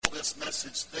this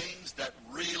message, Things That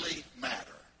Really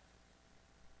Matter.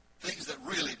 Things that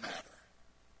really matter.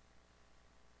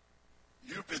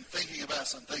 You've been thinking about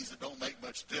some things that don't make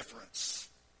much difference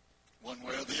one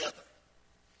way or the other.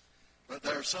 But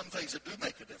there are some things that do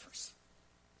make a difference.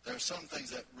 There are some things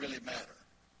that really matter.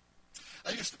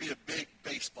 I used to be a big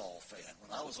baseball fan.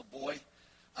 When I was a boy,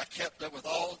 I kept up with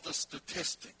all the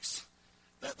statistics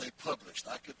that they published.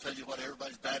 I could tell you what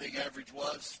everybody's batting average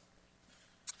was,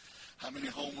 how many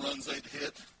home runs they'd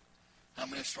hit, how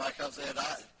many strikeouts they had.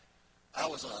 I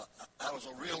was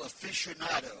a real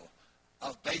aficionado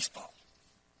of baseball.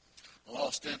 I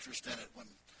lost interest in it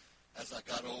as I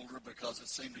got older because it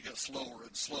seemed to get slower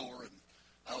and slower, and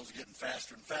I was getting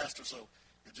faster and faster, so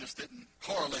it just didn't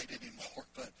correlate anymore.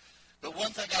 But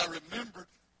one thing I remembered,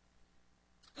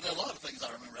 and there are a lot of things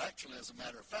I remember actually, as a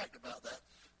matter of fact, about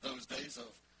those days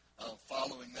of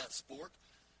following that sport.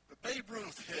 But Babe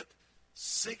Ruth hit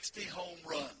 60 home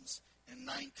runs in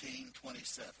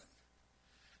 1927.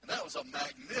 And that was a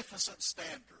magnificent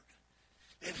standard.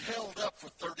 It held up for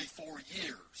 34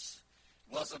 years.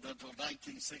 It wasn't until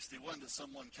 1961 that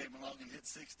someone came along and hit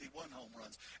 61 home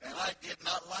runs. And I did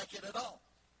not like it at all.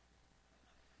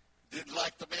 Didn't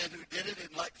like the man who did it.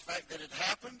 Didn't like the fact that it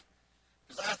happened.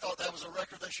 Because I thought that was a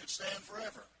record that should stand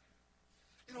forever.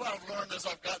 You know what I've learned as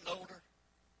I've gotten older?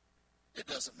 It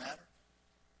doesn't matter.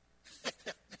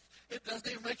 It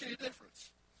doesn't even make any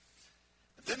difference.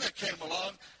 And then they came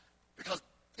along because,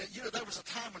 there was a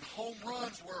time when home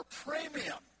runs were a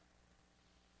premium.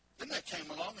 Then they came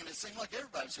along and it seemed like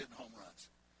everybody was hitting home runs.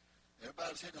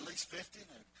 Everybody was hitting at least 50. And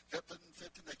they kept hitting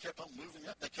 50. They kept on moving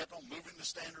up. They kept on moving the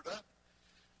standard up.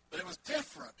 But it was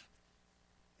different.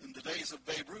 In the days of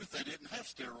Babe Ruth, they didn't have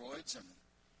steroids and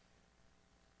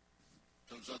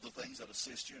those other things that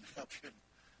assist you and help you.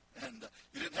 And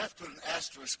you didn't have to put an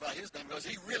asterisk by his name because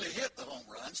he really hit the home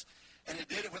runs. And he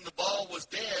did it when the ball was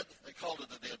dead. They called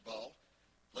it a dead ball.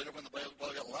 Later when the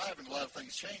ball got live and a lot of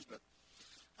things changed. But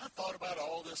I thought about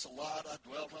all this a lot. I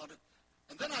dwelt on it.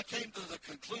 And then I came to the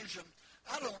conclusion,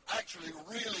 I don't actually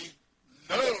really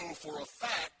know for a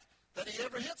fact that he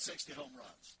ever hit 60 home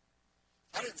runs.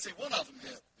 I didn't see one of them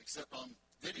hit except on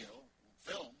video,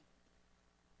 film.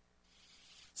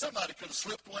 Somebody could have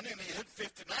slipped one in. He hit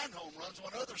 59 home runs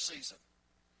one other season.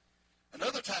 And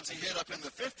other times he hit up in the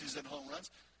 50s in home runs.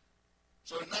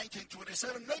 So in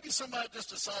 1927, maybe somebody just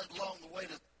decided along the way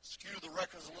to skew the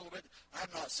records a little bit.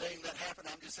 I'm not saying that happened.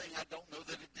 I'm just saying I don't know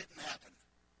that it didn't happen.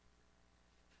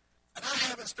 And I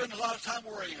haven't spent a lot of time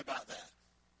worrying about that.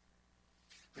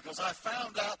 Because I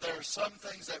found out there are some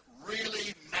things that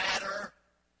really matter.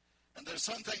 And there's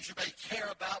some things you may care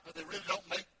about, but they really don't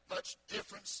make much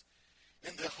difference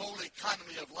in the whole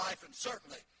economy of life, and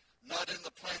certainly not in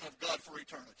the plan of God for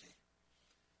eternity.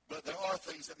 But there are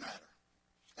things that matter,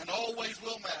 and always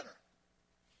will matter.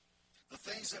 The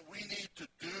things that we need to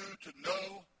do, to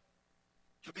know,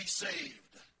 to be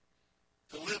saved,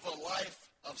 to live a life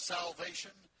of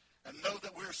salvation, and know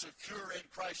that we're secure in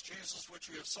Christ Jesus, which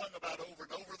we have sung about over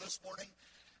and over this morning,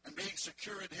 and being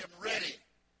secure in him, ready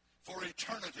for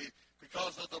eternity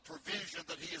because of the provision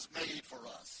that he has made for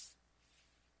us.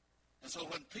 And so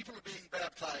when people are being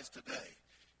baptized today,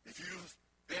 if you've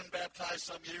been baptized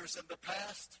some years in the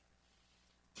past,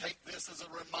 take this as a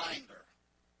reminder.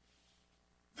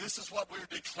 This is what we're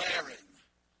declaring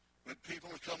when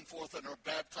people come forth and are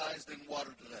baptized in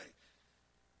water today.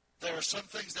 There are some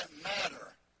things that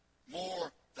matter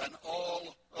more than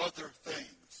all other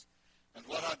things. And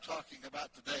what I'm talking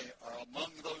about today are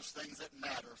among those things that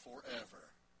matter forever.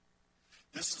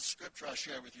 This is scripture I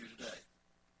share with you today.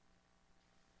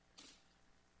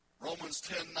 Romans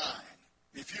 10:9.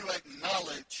 If you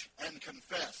acknowledge and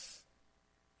confess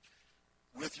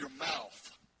with your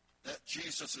mouth that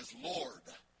Jesus is Lord,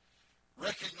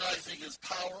 recognizing his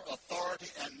power,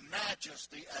 authority, and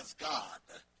majesty as God,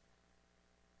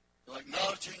 so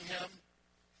acknowledging him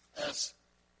as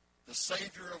the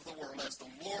Savior of the world, as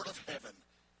the Lord of heaven,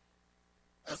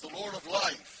 as the Lord of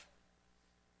life,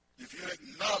 if you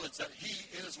acknowledge that he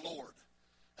is Lord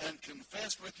and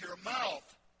confess with your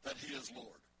mouth that he is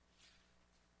Lord,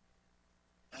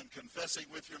 and confessing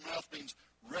with your mouth means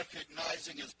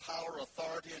recognizing his power,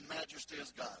 authority, and majesty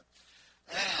as God.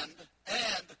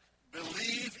 And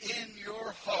believe in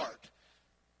your heart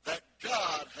that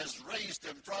God has raised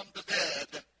him from the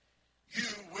dead, you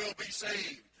will be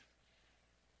saved.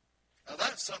 Now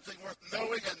that's something worth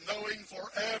knowing and knowing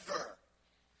forever.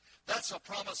 That's a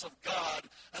promise of God,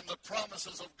 and the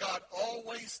promises of God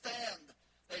always stand.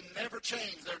 They never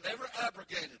change. They're never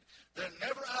abrogated. They're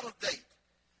never out of date.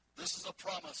 This is a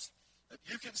promise that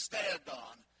you can stand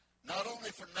on, not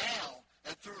only for now,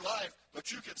 and through life,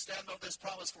 but you can stand on this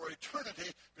promise for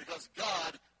eternity because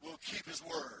God will keep his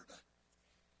word.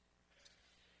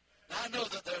 Now, I know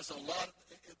that there's a lot,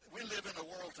 we live in a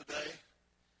world today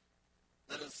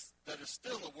that is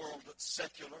still a world that's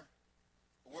secular,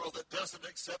 a world that doesn't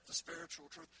accept the spiritual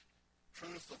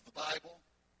truth of the Bible.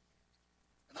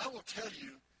 And I will tell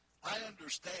you, I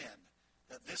understand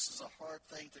that this is a hard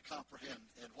thing to comprehend,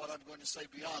 and what I'm going to say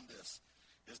beyond this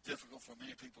is difficult for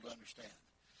many people to understand.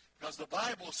 Because the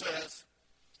Bible says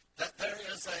that there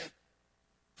is a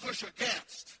push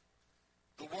against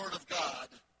the Word of God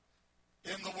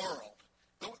in the world.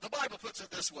 The Bible puts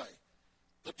it this way.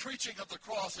 The preaching of the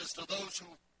cross is to those who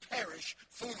perish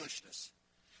foolishness.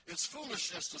 It's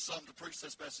foolishness to some to preach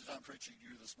this message I'm preaching to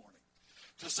you this morning.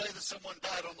 To say that someone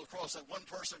died on the cross, that one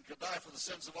person could die for the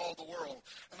sins of all the world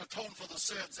and atone for the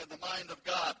sins in the mind of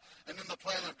God and in the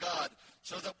plan of God,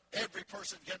 so that every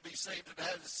person can be saved and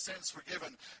have his sins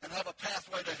forgiven and have a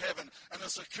pathway to heaven and a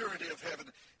security of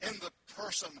heaven in the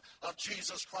person of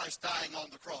Jesus Christ dying on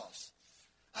the cross.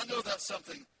 I know that's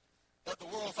something that the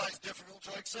world finds difficult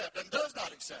to accept and does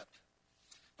not accept.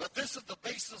 But this is the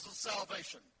basis of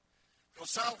salvation.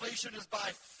 Because salvation is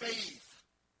by faith.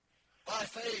 By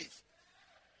faith.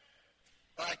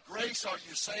 By grace are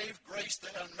you saved, grace the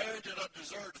unmerited,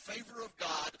 undeserved favor of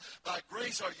God. By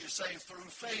grace are you saved through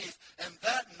faith, and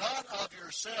that not of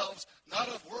yourselves, not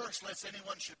of works, lest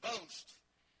anyone should boast.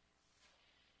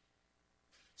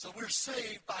 So we're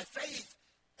saved by faith,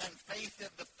 and faith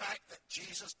in the fact that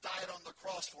Jesus died on the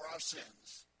cross for our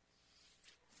sins.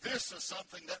 This is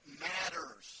something that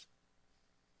matters.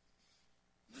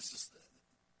 These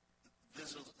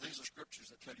are scriptures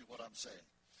that tell you what I'm saying.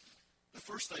 The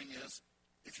first thing is,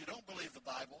 if you don't believe the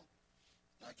Bible,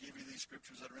 and I give you these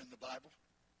scriptures that are in the Bible,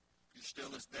 you're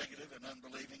still as negative and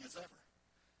unbelieving as ever.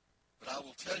 But I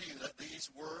will tell you that these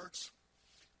words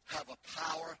have a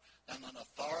power and an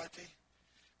authority.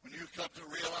 When you come to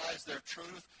realize their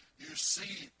truth, you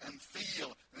see and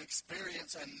feel and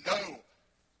experience and know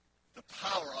the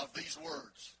power of these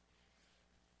words.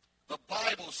 The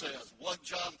Bible says, 1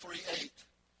 John 3:8,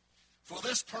 for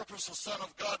this purpose the Son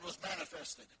of God was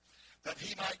manifested, that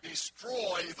he might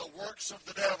destroy the works of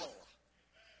the devil.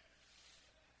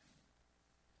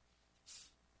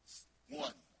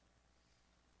 1.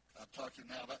 I'm talking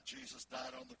now about Jesus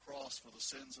died on the cross for the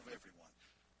sins of everyone.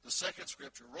 The second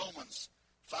scripture, Romans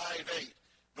 5:8.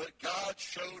 But God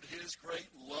showed his great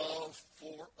love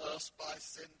for us by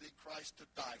sending Christ to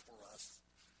die for us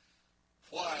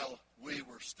while we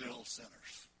were still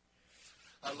sinners.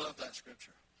 I love that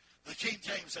scripture. The King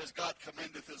James says, God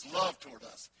commendeth his love toward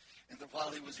us, and that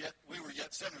while we were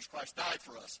yet sinners, Christ died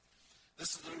for us.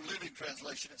 This is the New Living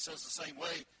Translation. It says the same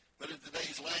way, but in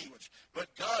today's language.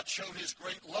 But God showed his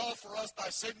great love for us by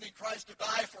sending Christ to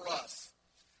die for us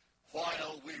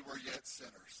while we were yet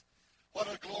sinners. What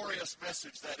a glorious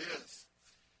message that is.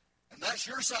 And that's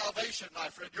your salvation, my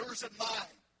friend, yours and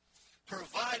mine,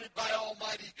 provided by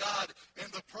Almighty God in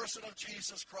the person of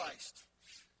Jesus Christ,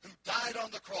 who died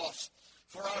on the cross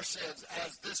for our sins,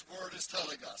 as this word is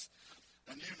telling us.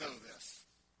 And you know this.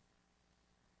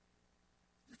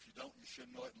 If you don't, you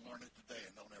should know it and learn it today,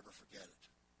 and don't ever forget it.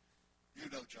 You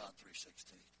know John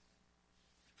 3:16.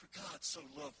 For God so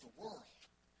loved the world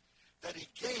that he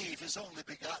gave his only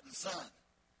begotten Son,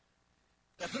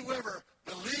 that whoever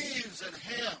believes in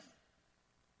him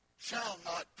shall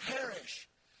not perish,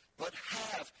 but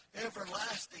have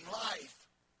everlasting life.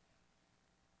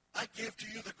 I give to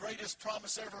you the greatest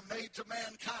promise ever made to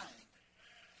mankind.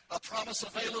 A promise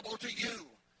available to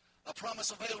you. A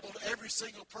promise available to every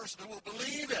single person who will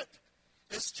believe it.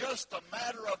 It's just a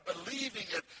matter of believing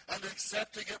it and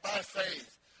accepting it by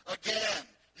faith. Again,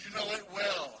 you know it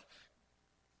well.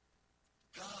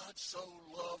 God so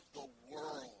loved the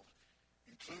world,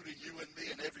 including you and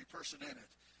me and every person in it,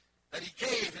 that he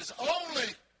gave his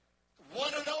only,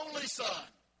 one and only Son,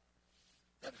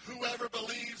 that whoever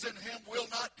believes in him will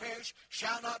not perish,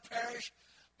 shall not perish,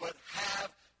 but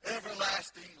have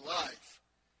everlasting life.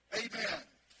 Amen.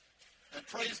 And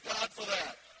praise God for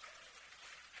that.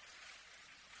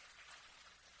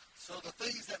 So the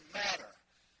things that matter,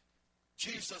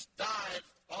 Jesus died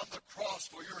on the cross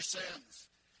for your sins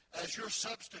as your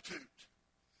substitute.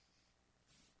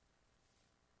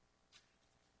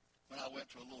 When I went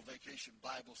to a little vacation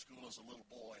Bible school as a little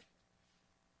boy,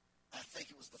 I think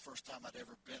it was the first time I'd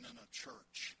ever been in a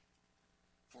church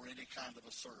for any kind of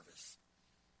a service.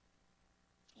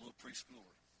 A little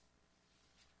preschooler.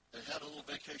 They had a little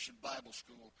vacation Bible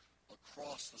school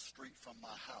across the street from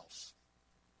my house.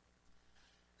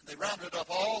 And they rounded up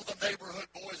all the neighborhood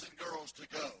boys and girls to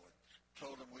go. And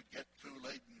told them we'd get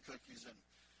Kool-Aid and cookies and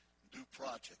do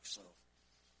projects. So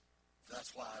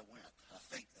that's why I went. I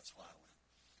think that's why I went.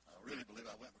 I really believe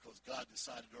I went because God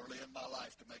decided early in my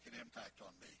life to make an impact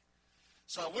on me.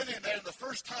 So I went in there, and the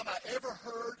first time I ever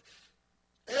heard,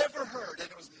 and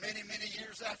it was many, many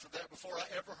years after that before I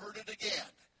ever heard it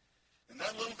again. In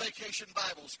that little vacation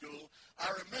Bible school,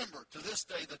 I remember to this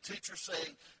day the teacher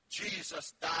saying,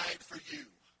 Jesus died for you.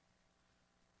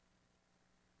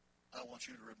 I want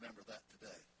you to remember that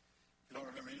today. If you don't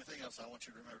remember anything else, I want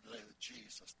you to remember today that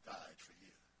Jesus died for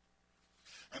you.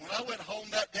 And when I went home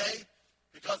that day,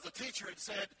 because the teacher had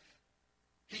said,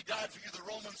 he died for you, the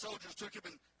Roman soldiers took him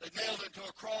and they nailed him to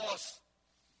a cross.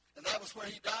 And that was where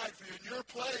he died for you, in your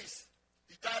place.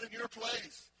 He died in your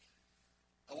place.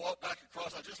 I walked back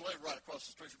across, I just lived right across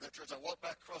the street from that church. I walked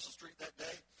back across the street that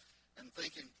day and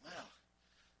thinking, wow,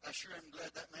 I sure am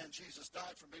glad that man Jesus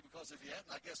died for me, because if he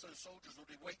hadn't, I guess those soldiers would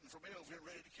be waiting for me over here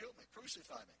ready to kill me,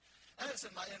 crucify me. And it's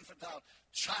in my infantile,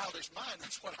 childish mind.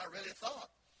 That's what I really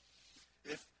thought.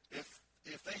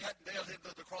 If they hadn't nailed him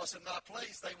to the cross in my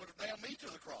place, they would have nailed me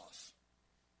to the cross.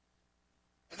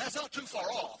 And that's not too far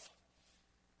off.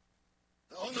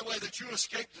 The only way that you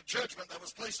escape the judgment that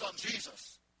was placed on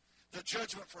Jesus, the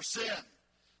judgment for sin,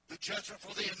 the judgment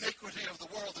for the iniquity of the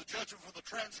world, the judgment for the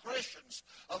transgressions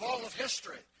of all of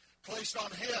history placed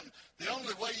on him, the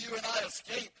only way you and I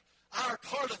escape our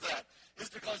part of that is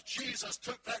because Jesus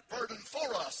took that burden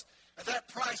for us, and that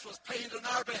price was paid on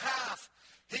our behalf.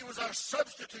 He was our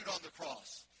substitute on the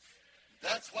cross.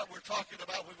 That's what we're talking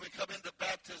about when we come into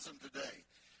baptism today.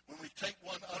 When we take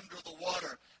one under the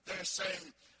water, they're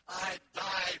saying, I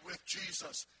died with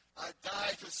Jesus. I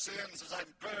die to sins as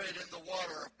I'm buried in the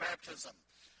water of baptism.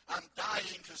 I'm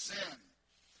dying to sin.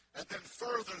 And then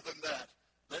further than that,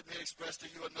 let me express to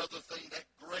you another thing that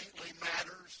greatly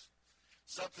matters.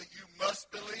 Something you must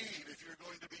believe if you're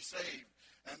going to be saved.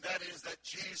 And that is that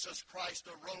Jesus Christ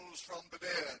arose from the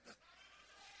dead.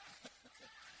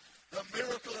 The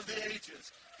miracle of the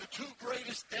ages. The two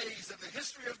greatest days in the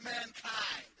history of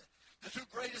mankind. The two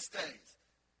greatest days.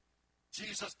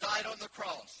 Jesus died on the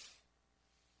cross.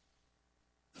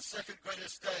 The second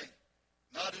greatest day.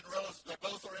 Not in relation, they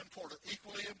both are important,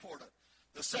 equally important.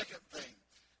 The second thing,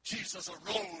 Jesus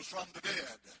arose from the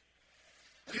dead.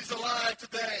 And he's alive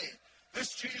today.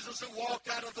 This Jesus who walked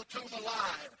out of the tomb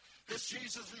alive. This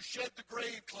Jesus who shed the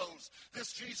grave clothes.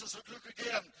 This Jesus who took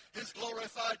again his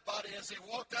glorified body as he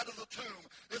walked out of the tomb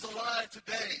is alive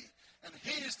today. And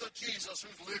he's the Jesus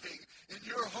who's living in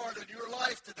your heart and your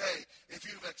life today if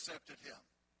you've accepted him.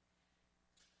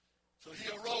 So he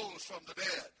arose from the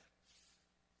dead.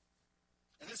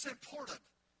 And it's important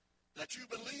that you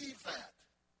believe that.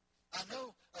 I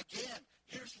know, again,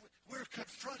 we're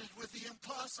confronted with the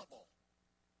impossible.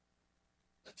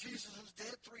 That Jesus was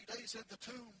dead 3 days in the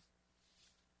tomb.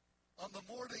 On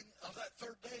the morning of that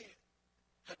third day,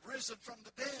 had risen from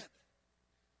the dead.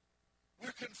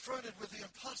 We're confronted with the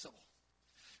impossible.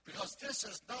 Because this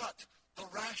is not the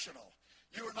rational.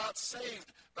 You are not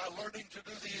saved by learning to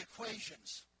do the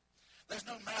equations. There's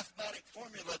no mathematic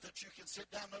formula that you can sit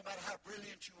down, no matter how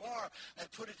brilliant you are,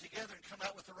 and put it together and come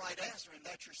out with the right answer, and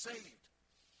that you're saved.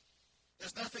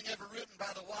 There's nothing ever written by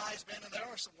the wise men, and there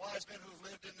are some wise men who've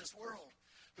lived in this world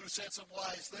who said some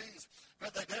wise things,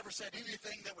 but they never said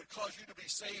anything that would cause you to be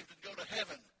saved and go to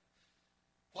heaven.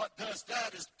 What does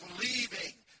that is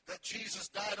believing that Jesus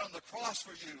died on the cross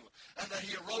for you and that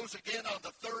he arose again on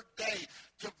the third day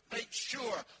to make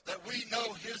sure that we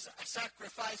know his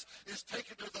sacrifice is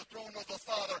taken to the throne of the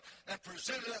Father and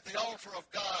presented at the altar of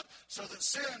God so that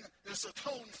sin is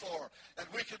atoned for and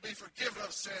we can be forgiven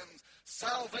of sins.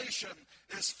 Salvation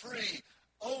is free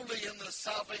only in the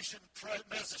salvation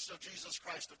message of Jesus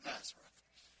Christ of Nazareth.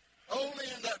 Only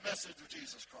in that message of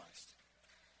Jesus Christ.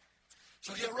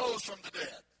 So he arose from the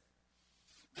dead.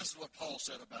 This is what Paul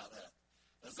said about that.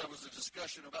 As there was a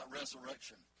discussion about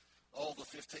resurrection. All the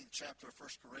 15th chapter of 1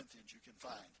 Corinthians, you can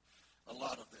find a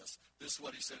lot of this. This is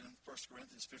what he said in 1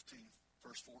 Corinthians 15,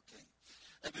 verse 14.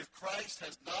 And if Christ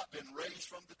has not been raised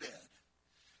from the dead,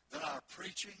 then our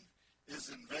preaching is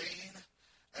in vain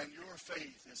and your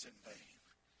faith is in vain.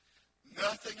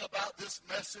 Nothing about this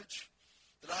message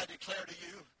that I declare to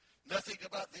you, nothing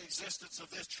about the existence of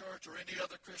this church or any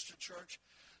other Christian church,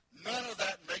 none of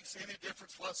that makes any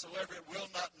difference whatsoever. It will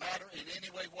not matter in any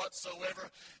way whatsoever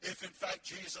if, in fact,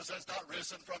 Jesus has not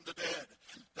risen from the dead.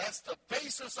 That's the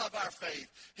basis of our faith.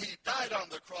 He died on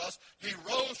the cross. He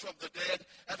rose from the dead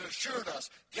and assured us,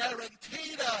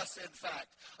 guaranteed us, in fact,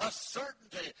 a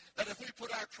certainty that if we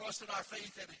put our trust and our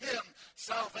faith in him,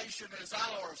 salvation is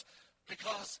ours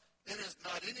because it is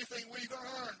not anything we've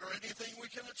earned or anything we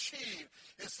can achieve.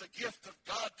 It's the gift of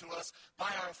God to us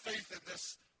by our faith in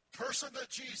this person of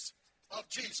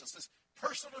Jesus, this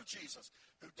person of Jesus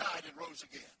who died and rose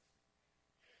again.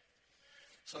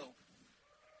 So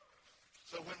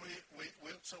when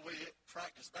we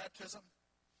practice baptism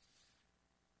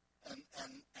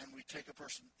and we take a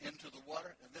person into the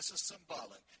water, and this is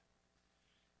symbolic.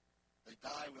 They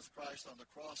die with Christ on the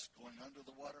cross, going under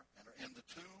the water, and are in the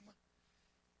tomb.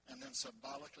 And then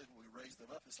symbolically, we raise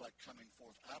them up. It's like coming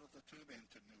forth out of the tomb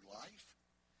into new life.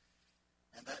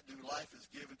 And that new life is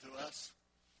given to us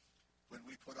when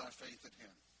we put our faith in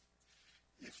him.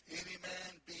 If any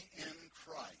man be in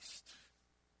Christ,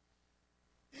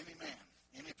 any man,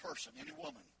 any person, any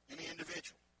woman, any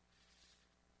individual,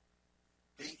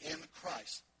 be in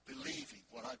Christ, believing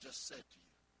what I just said to you,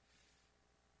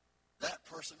 that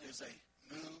person is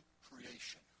a new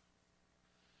creation.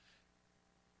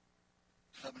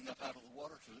 Coming up out of the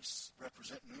water to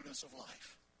represent newness of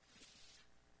life.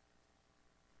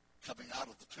 Coming out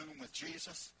of the tomb with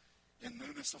Jesus in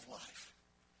newness of life.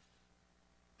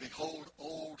 Behold,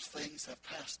 old things have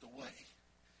passed away,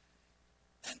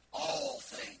 and all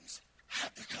things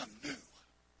have become new.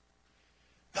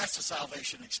 That's the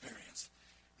salvation experience.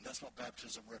 And that's what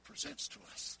baptism represents to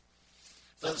us.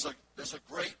 There's a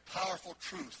great, powerful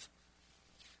truth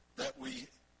that we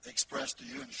express to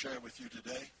you and share with you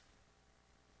today.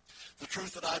 The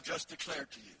truth that I've just declared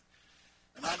to you.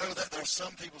 And I know that there are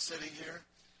some people sitting here,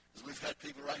 as we've had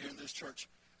people right here in this church,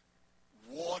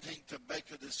 wanting to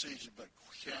make a decision but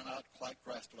cannot quite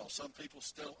grasp it all. Some people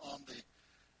still on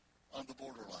the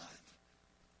borderline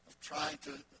of trying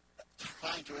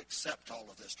to accept all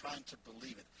of this, trying to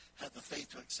believe it, have the faith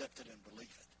to accept it and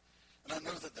believe it. And I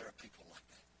know that there are people like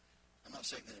that. I'm not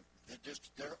saying that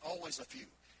there are always a few.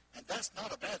 And that's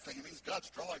not a bad thing. It means God's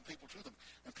drawing people to them.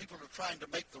 And people are trying to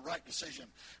make the right decision.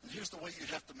 And here's the way you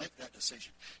have to make that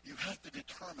decision. You have to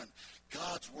determine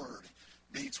God's word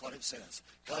means what it says.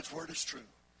 God's word is true.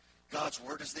 God's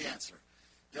word is the answer.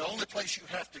 The only place you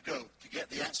have to go to get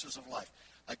the answers of life,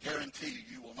 I guarantee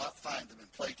you, you will not find them in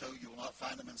Plato. You will not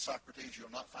find them in Socrates. You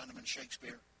will not find them in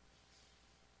Shakespeare.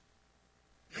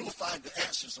 You will find the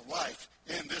answers of life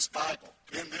in this Bible,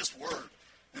 in this word.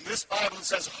 In this Bible, it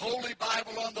says Holy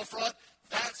Bible on the front.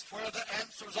 That's where the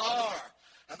answers are.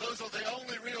 And those are the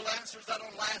only real answers that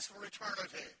will last for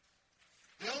eternity.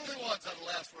 The only ones that will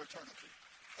last for eternity.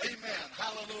 Amen.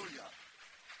 Hallelujah.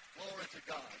 Glory to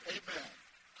God. Amen.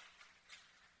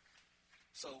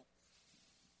 So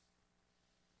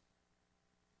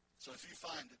if you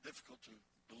find it difficult to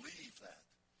believe that,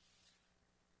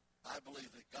 I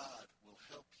believe that God will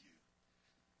help you.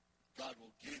 God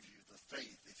will give you the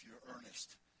faith if you're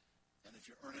earnest. And if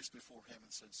you're earnest before him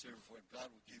and sincere before him, God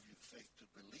will give you the faith to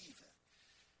believe it.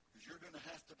 Because you're going to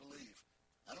have to believe.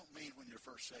 I don't mean when you're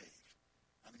first saved.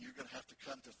 I mean, you're going to have to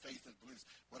come to faith and belief.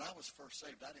 When I was first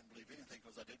saved, I didn't believe anything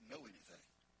because I didn't know anything.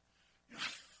 You know?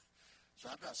 So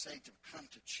I'm not saying to come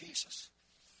to Jesus.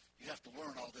 You have to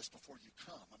learn all this before you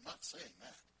come. I'm not saying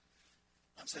that.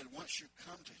 I'm saying once you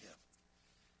come to him,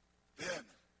 then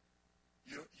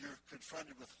you're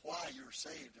confronted with why you're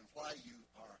saved and why you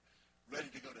are ready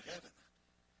to go to heaven.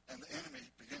 And the enemy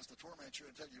begins to torment you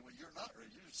and tell you, well, you're not ready.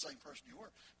 You're the same person you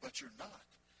were, but you're not.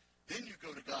 Then you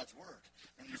go to God's word,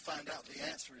 and you find out the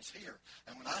answer is here.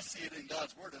 And when I see it in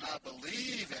God's word and I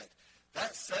believe it,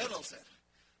 that settles it.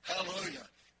 Hallelujah.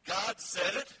 God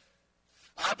said it.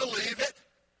 I believe it.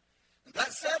 And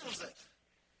that settles it.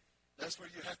 That's where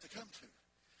you have to come to.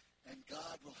 And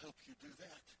God will help you do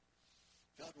that.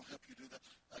 God will help you do that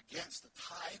against the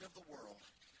tide of the world,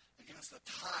 against the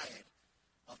tide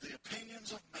of the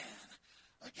opinions of man,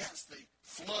 against the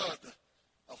flood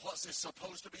of what is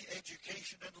supposed to be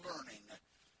education and learning,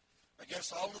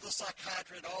 against all of the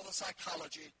psychiatry and all the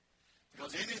psychology,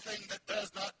 because anything that does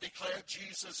not declare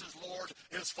Jesus as Lord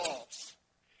is false.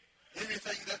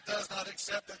 Anything that does not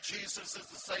accept that Jesus is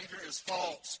the Savior is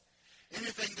false.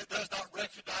 Anything that does not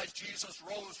recognize Jesus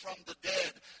rose from the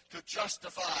dead to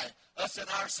justify us in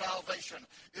our salvation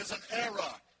is an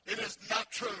error. It is not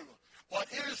true. What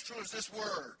is true is this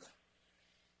word.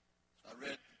 I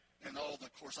read in all the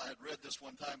course, I had read this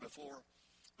one time before,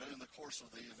 but in the course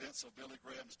of the events of Billy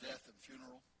Graham's death and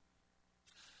funeral,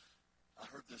 I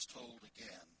heard this told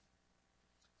again.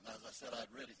 And as I said,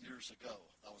 I'd read it years ago.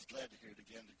 I was glad to hear it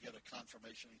again to get a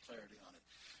confirmation and clarity on it.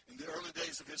 In the early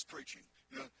days of his preaching,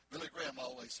 Billy Graham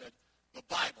always said, the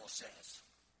Bible says.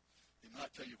 He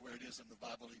might tell you where it is in the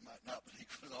Bible, he might not, but he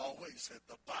could always said,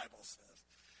 the Bible says.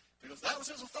 Because that was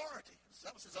his authority.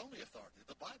 That was his only authority.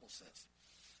 The Bible says.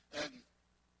 And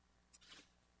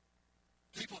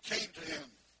people came to him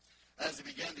as he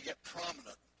began to get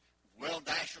prominent, well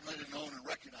nationally known and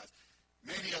recognized.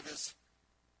 Many of his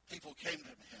people came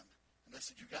to him, and And they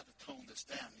said, you've got to tone this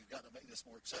down. You've got to make this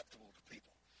more acceptable to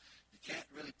people. You can't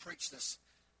really preach this,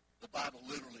 the Bible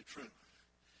literally true.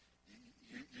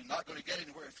 You're not going to get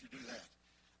anywhere if you do that.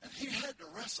 And he had to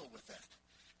wrestle with that.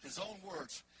 His own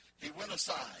words. He went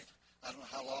aside. I don't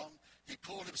know how long. He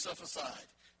pulled himself aside.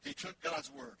 He took God's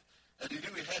word. And he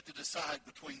knew he had to decide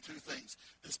between two things.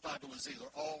 This Bible is either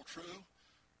all true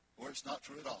or it's not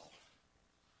true at all.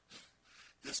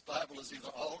 This Bible is either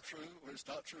all true or it's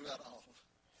not true at all.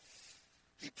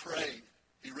 He prayed.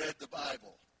 He read the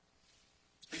Bible.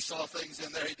 He saw things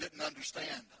in there he didn't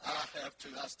understand. I have too.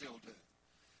 I still do.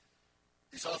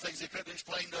 He saw things he couldn't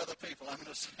explain to other people. I'm in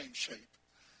the same shape.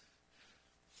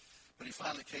 But he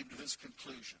finally came to this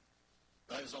conclusion.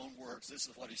 By his own words, this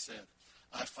is what he said.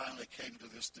 I finally came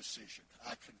to this decision.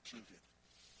 I concluded.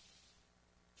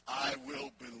 I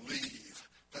will believe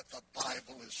that the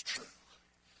Bible is true.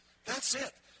 That's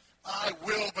it. I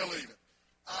will believe it.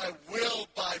 I will,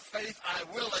 by faith, I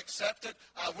will accept it.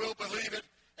 I will believe it.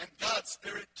 And God's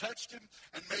Spirit touched him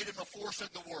and made him a force in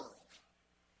the world.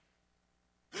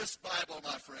 This Bible,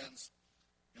 my friends,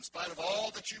 in spite of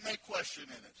all that you may question in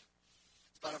it,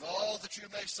 in spite of all that you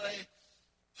may say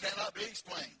cannot be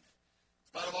explained,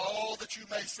 in spite of all that you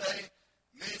may say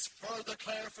needs further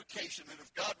clarification, and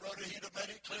if God wrote it, he'd have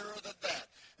made it clearer than that.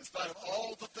 In spite of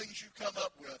all the things you come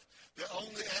up with, the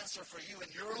only answer for you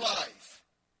in your life,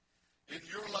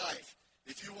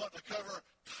 if you want to cover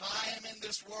time in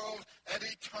this world and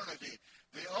eternity,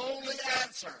 the only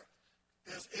answer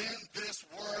is in this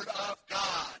Word of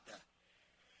God.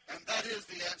 And that is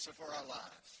the answer for our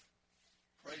lives.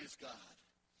 Praise God.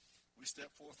 We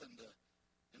step forth in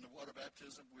the water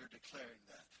baptism. We're declaring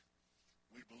that.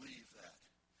 We believe that.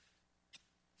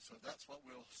 So that's what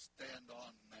we'll stand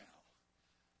on now.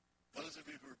 Those of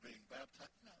you who are being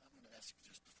baptized, I'm going to ask you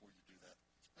just before you do that,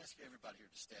 I'm ask everybody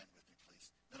here to stand with me, please.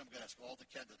 Then I'm going to ask all the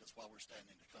candidates while we're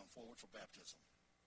standing to come forward for baptism.